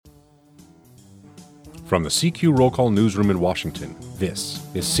From the CQ Roll Call Newsroom in Washington, this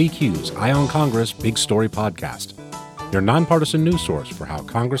is CQ's Eye on Congress Big Story Podcast, your nonpartisan news source for how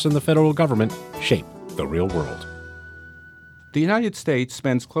Congress and the federal government shape the real world. The United States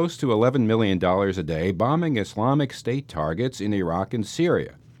spends close to $11 million a day bombing Islamic State targets in Iraq and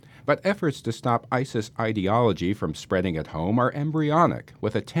Syria. But efforts to stop ISIS ideology from spreading at home are embryonic,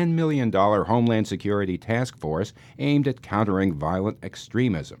 with a $10 million Homeland Security task force aimed at countering violent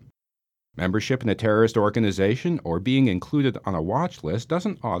extremism. Membership in a terrorist organization or being included on a watch list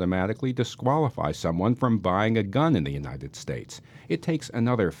doesn't automatically disqualify someone from buying a gun in the United States. It takes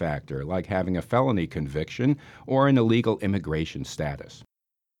another factor, like having a felony conviction or an illegal immigration status.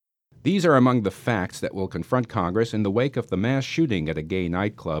 These are among the facts that will confront Congress in the wake of the mass shooting at a gay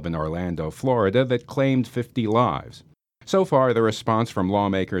nightclub in Orlando, Florida that claimed 50 lives. So far, the response from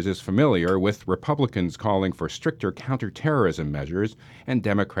lawmakers is familiar, with Republicans calling for stricter counterterrorism measures and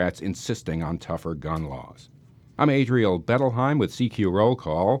Democrats insisting on tougher gun laws. I'm Adriel Bettelheim with CQ Roll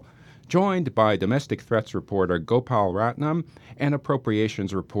Call, joined by domestic threats reporter Gopal Ratnam and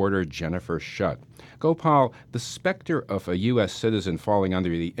appropriations reporter Jennifer Shutt. Gopal, the specter of a U.S. citizen falling under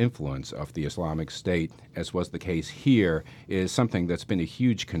the influence of the Islamic State, as was the case here, is something that's been a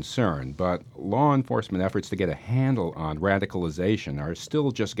huge concern, but law enforcement efforts to get a handle on radicalization are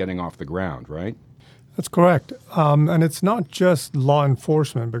still just getting off the ground, right? That's correct. And it's not just law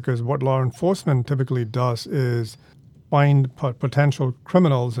enforcement, because what law enforcement typically does is find potential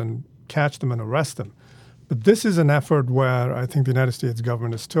criminals and catch them and arrest them. But this is an effort where I think the United States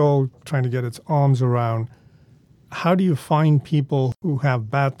government is still trying to get its arms around how do you find people who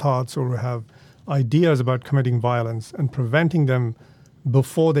have bad thoughts or who have ideas about committing violence and preventing them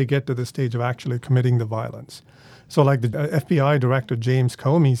before they get to the stage of actually committing the violence. So like the FBI Director James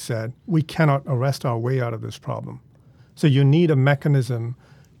Comey said, we cannot arrest our way out of this problem. So you need a mechanism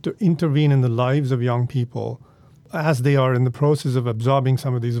to intervene in the lives of young people as they are in the process of absorbing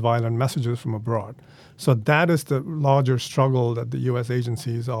some of these violent messages from abroad. So that is the larger struggle that the U.S.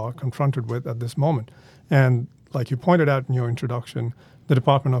 agencies are confronted with at this moment. And like you pointed out in your introduction, the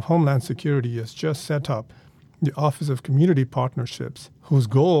Department of Homeland Security has just set up the Office of Community Partnerships, whose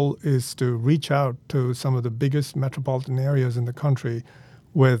goal is to reach out to some of the biggest metropolitan areas in the country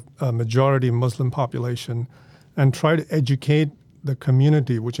with a majority Muslim population and try to educate the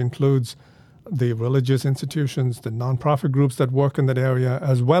community, which includes the religious institutions, the nonprofit groups that work in that area,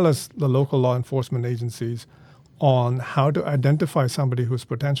 as well as the local law enforcement agencies, on how to identify somebody who's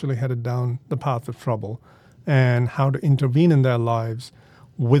potentially headed down the path of trouble and how to intervene in their lives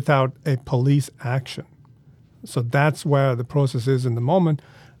without a police action. So that's where the process is in the moment.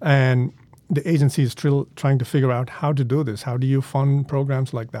 And the agency is still trying to figure out how to do this. How do you fund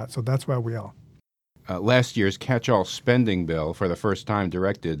programs like that? So that's where we are. Last year's catch-all spending bill for the first time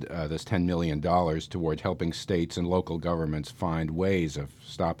directed this $10 million toward helping states and local governments find ways of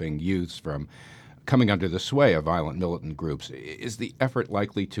stopping youths from coming under the sway of violent militant groups. Is the effort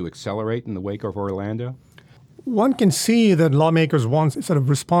likely to accelerate in the wake of Orlando? One can see that lawmakers want sort of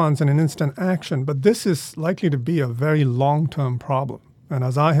response and an instant action, but this is likely to be a very long-term problem. And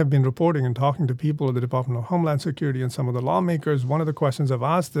as I have been reporting and talking to people at the Department of Homeland Security and some of the lawmakers, one of the questions I've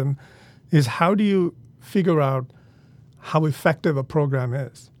asked them is how do you figure out how effective a program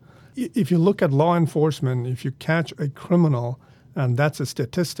is? If you look at law enforcement, if you catch a criminal, and that's a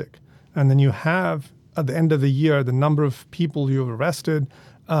statistic, and then you have, at the end of the year, the number of people you've arrested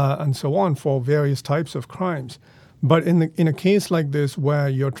and so on for various types of crimes. But in a case like this where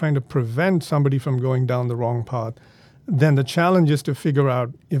you're trying to prevent somebody from going down the wrong path, then the challenge is to figure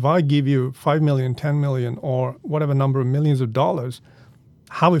out, if I give you 5 million, 10 million, or whatever number of millions of dollars,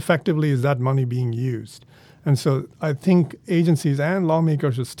 how effectively is that money being used? And so I think agencies and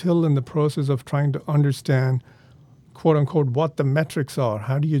lawmakers are still in the process of trying to understand, quote unquote, what the metrics are.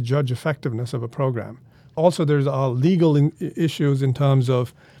 How do you judge effectiveness of a program? Also, there's legal issues in terms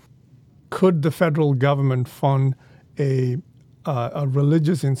of, could the federal government fund a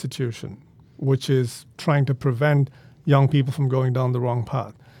religious institution which is trying to prevent young people from going down the wrong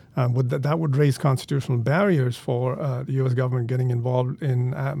path? That would raise constitutional barriers for the U.S. government getting involved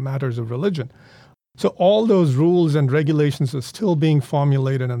in matters of religion. So all those rules and regulations are still being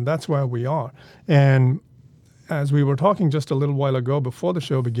formulated, and that's where we are. And as we were talking just a little while ago before the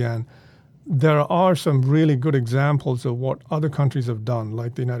show began, there are some really good examples of what other countries have done,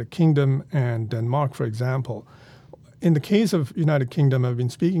 like the United Kingdom and Denmark, for example. In the case of United Kingdom, I've been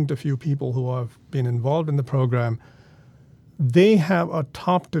speaking to a few people who have been involved in the program. They have a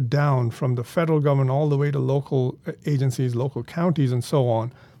top to down, from the federal government all the way to local agencies, local counties, and so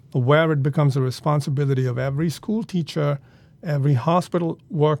on, where it becomes a responsibility of every school teacher, every hospital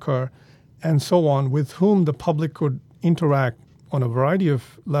worker, and so on, with whom the public could interact on a variety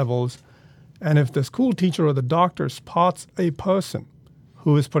of levels. And if the school teacher or the doctor spots a person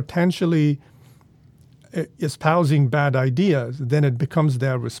who is potentially espousing bad ideas, then it becomes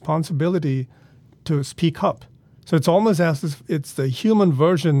their responsibility to speak up. So it's almost as if it's the human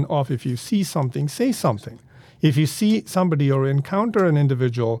version of, if you see something, say something. If you see somebody or encounter an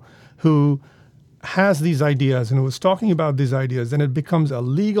individual who has these ideas and who is talking about these ideas, then it becomes a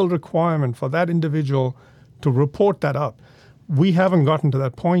legal requirement for that individual to report that up. We haven't gotten to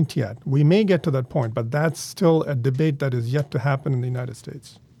that point yet. We may get to that point, but that's still a debate that is yet to happen in the United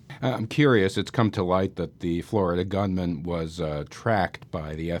States. I'm curious, it's come to light that the Florida gunman was tracked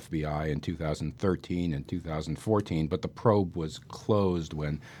by the FBI in 2013 and 2014, but the probe was closed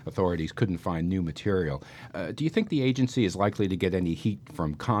when authorities couldn't find new material. Do you think the agency is likely to get any heat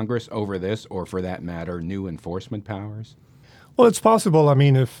from Congress over this, or for that matter, new enforcement powers? Well, it's possible. I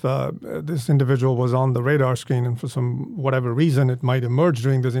mean, if this individual was on the radar screen and for some whatever reason it might emerge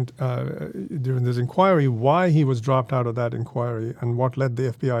during this inquiry, why he was dropped out of that inquiry and what led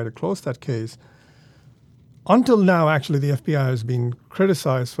the FBI to close that case. Until now, actually, the FBI has been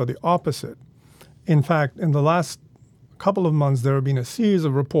criticized for the opposite. In fact, in the last couple of months, there have been a series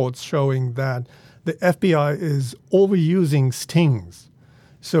of reports showing that the FBI is overusing stings.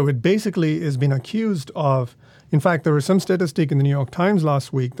 So it basically has been accused of. In fact, there was some statistic in the New York Times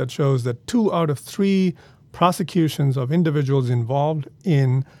last week that shows that 2 out of 3 prosecutions of individuals involved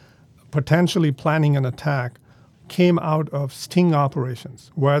in potentially planning an attack came out of sting operations,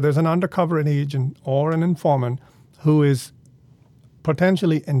 where there's an undercover agent or an informant who is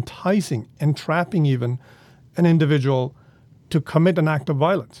potentially entrapping even an individual to commit an act of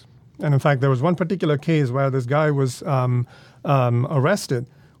violence. And in fact, there was one particular case where this guy was arrested,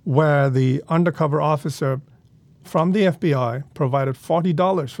 where the undercover officer from the FBI provided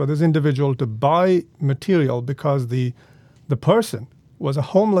 $40 for this individual to buy material because the person was a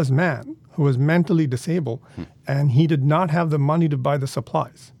homeless man who was mentally disabled, and he did not have the money to buy the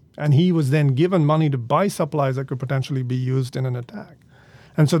supplies. And he was then given money to buy supplies that could potentially be used in an attack.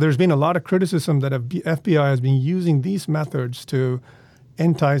 And so there's been a lot of criticism that FBI has been using these methods to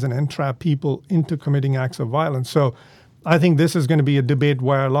entice and entrap people into committing acts of violence. So I think this is going to be a debate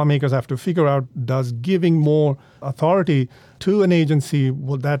where lawmakers have to figure out, does giving more authority to an agency,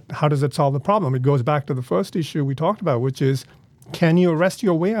 how does it solve the problem? It goes back to the first issue we talked about, which is, can you arrest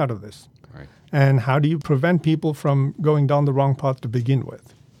your way out of this? Right. And how do you prevent people from going down the wrong path to begin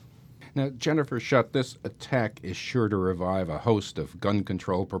with? Now, Jennifer Shutt, this attack is sure to revive a host of gun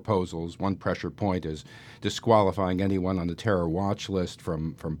control proposals. One pressure point is disqualifying anyone on the terror watch list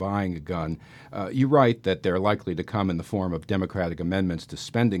from buying a gun. You write that they're likely to come in the form of Democratic amendments to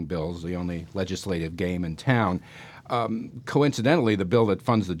spending bills, the only legislative game in town. Coincidentally, the bill that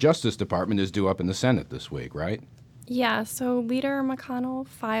funds the Justice Department is due up in the Senate this week, right? Yeah, so Leader McConnell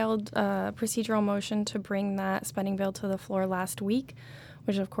filed a procedural motion to bring that spending bill to the floor last week,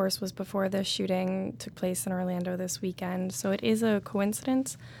 which of course was before the shooting took place in Orlando this weekend. So it is a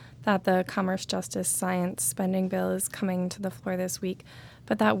coincidence that the Commerce, Justice, Science spending bill is coming to the floor this week.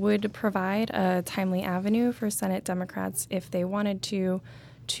 But that would provide a timely avenue for Senate Democrats, if they wanted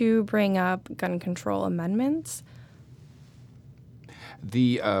to bring up gun control amendments.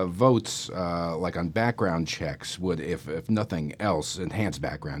 The votes, like on background checks, would, if nothing else, enhanced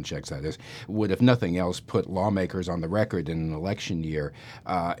background checks, that is, would, if nothing else, put lawmakers on the record in an election year.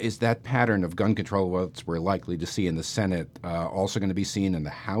 Is that pattern of gun control votes we're likely to see in the Senate also going to be seen in the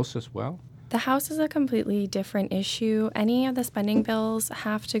House as well? The House is a completely different issue. Any of the spending bills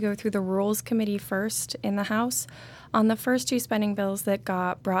have to go through the Rules Committee first in the House. On the first 2 spending bills that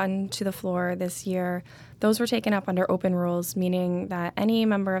got brought into the floor this year, those were taken up under open rules, meaning that any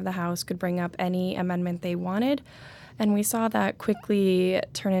member of the House could bring up any amendment they wanted. And we saw that quickly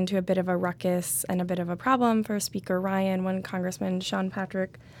turn into a bit of a ruckus and a bit of a problem for Speaker Ryan when Congressman Sean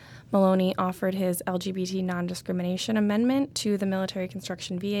Patrick Maloney offered his LGBT non-discrimination amendment to the military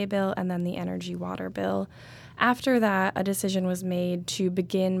construction VA bill and then the energy water bill. After that, a decision was made to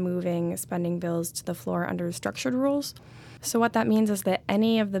begin moving spending bills to the floor under structured rules. So what that means is that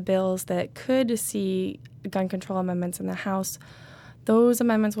any of the bills that could see gun control amendments in the House, those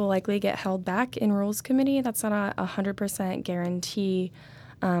amendments will likely get held back in Rules Committee. That's not a 100% guarantee,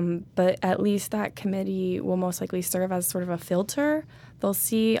 but at least that committee will most likely serve as sort of a filter. They'll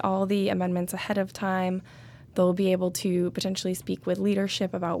see all the amendments ahead of time. They'll be able to potentially speak with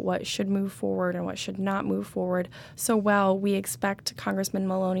leadership about what should move forward and what should not move forward. So while we expect Congressman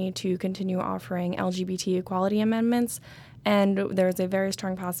Maloney to continue offering LGBT equality amendments, And there's a very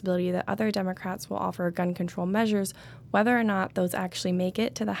strong possibility that other Democrats will offer gun control measures. Whether or not those actually make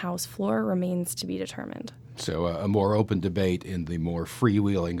it to the House floor remains to be determined. So a more open debate in the more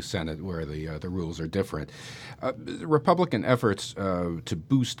freewheeling Senate where the rules are different. Republican efforts to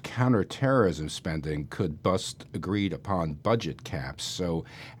boost counterterrorism spending could bust agreed-upon budget caps. So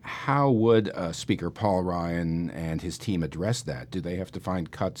how would Speaker Paul Ryan and his team address that? Do they have to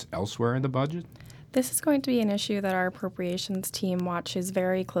find cuts elsewhere in the budget? This is going to be an issue that our appropriations team watches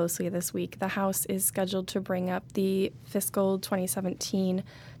very closely this week. The House is scheduled to bring up the fiscal 2017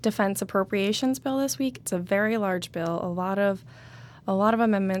 defense appropriations bill this week. It's a very large bill. A lot of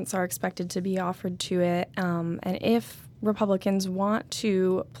amendments are expected to be offered to it. And if Republicans want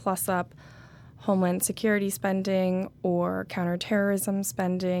to plus up Homeland Security spending or counterterrorism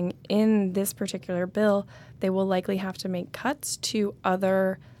spending in this particular bill, they will likely have to make cuts to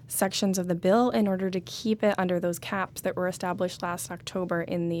other sections of the bill in order to keep it under those caps that were established last October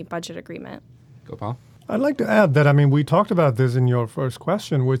in the budget agreement. Gopal? I'd like to add that, we talked about this in your first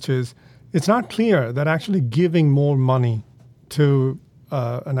question, which is it's not clear that actually giving more money to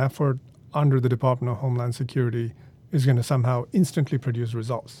an effort under the Department of Homeland Security is going to somehow instantly produce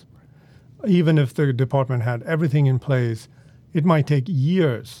results. Even if the department had everything in place, it might take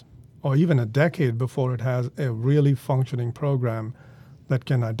years or even a decade before it has a really functioning program that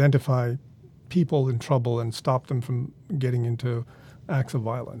can identify people in trouble and stop them from getting into acts of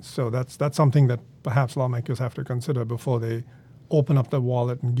violence. So that's something that perhaps lawmakers have to consider before they open up their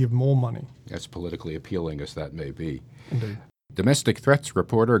wallet and give more money. As politically appealing as that may be. Indeed. Domestic threats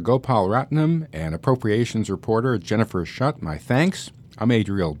reporter Gopal Ratnam and appropriations reporter Jennifer Shutt, my thanks. I'm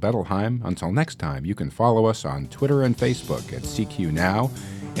Adriel Bettelheim. Until next time, you can follow us on Twitter and Facebook at CQ Now,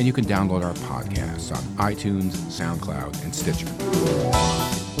 and you can download our podcasts on iTunes, SoundCloud, and Stitcher.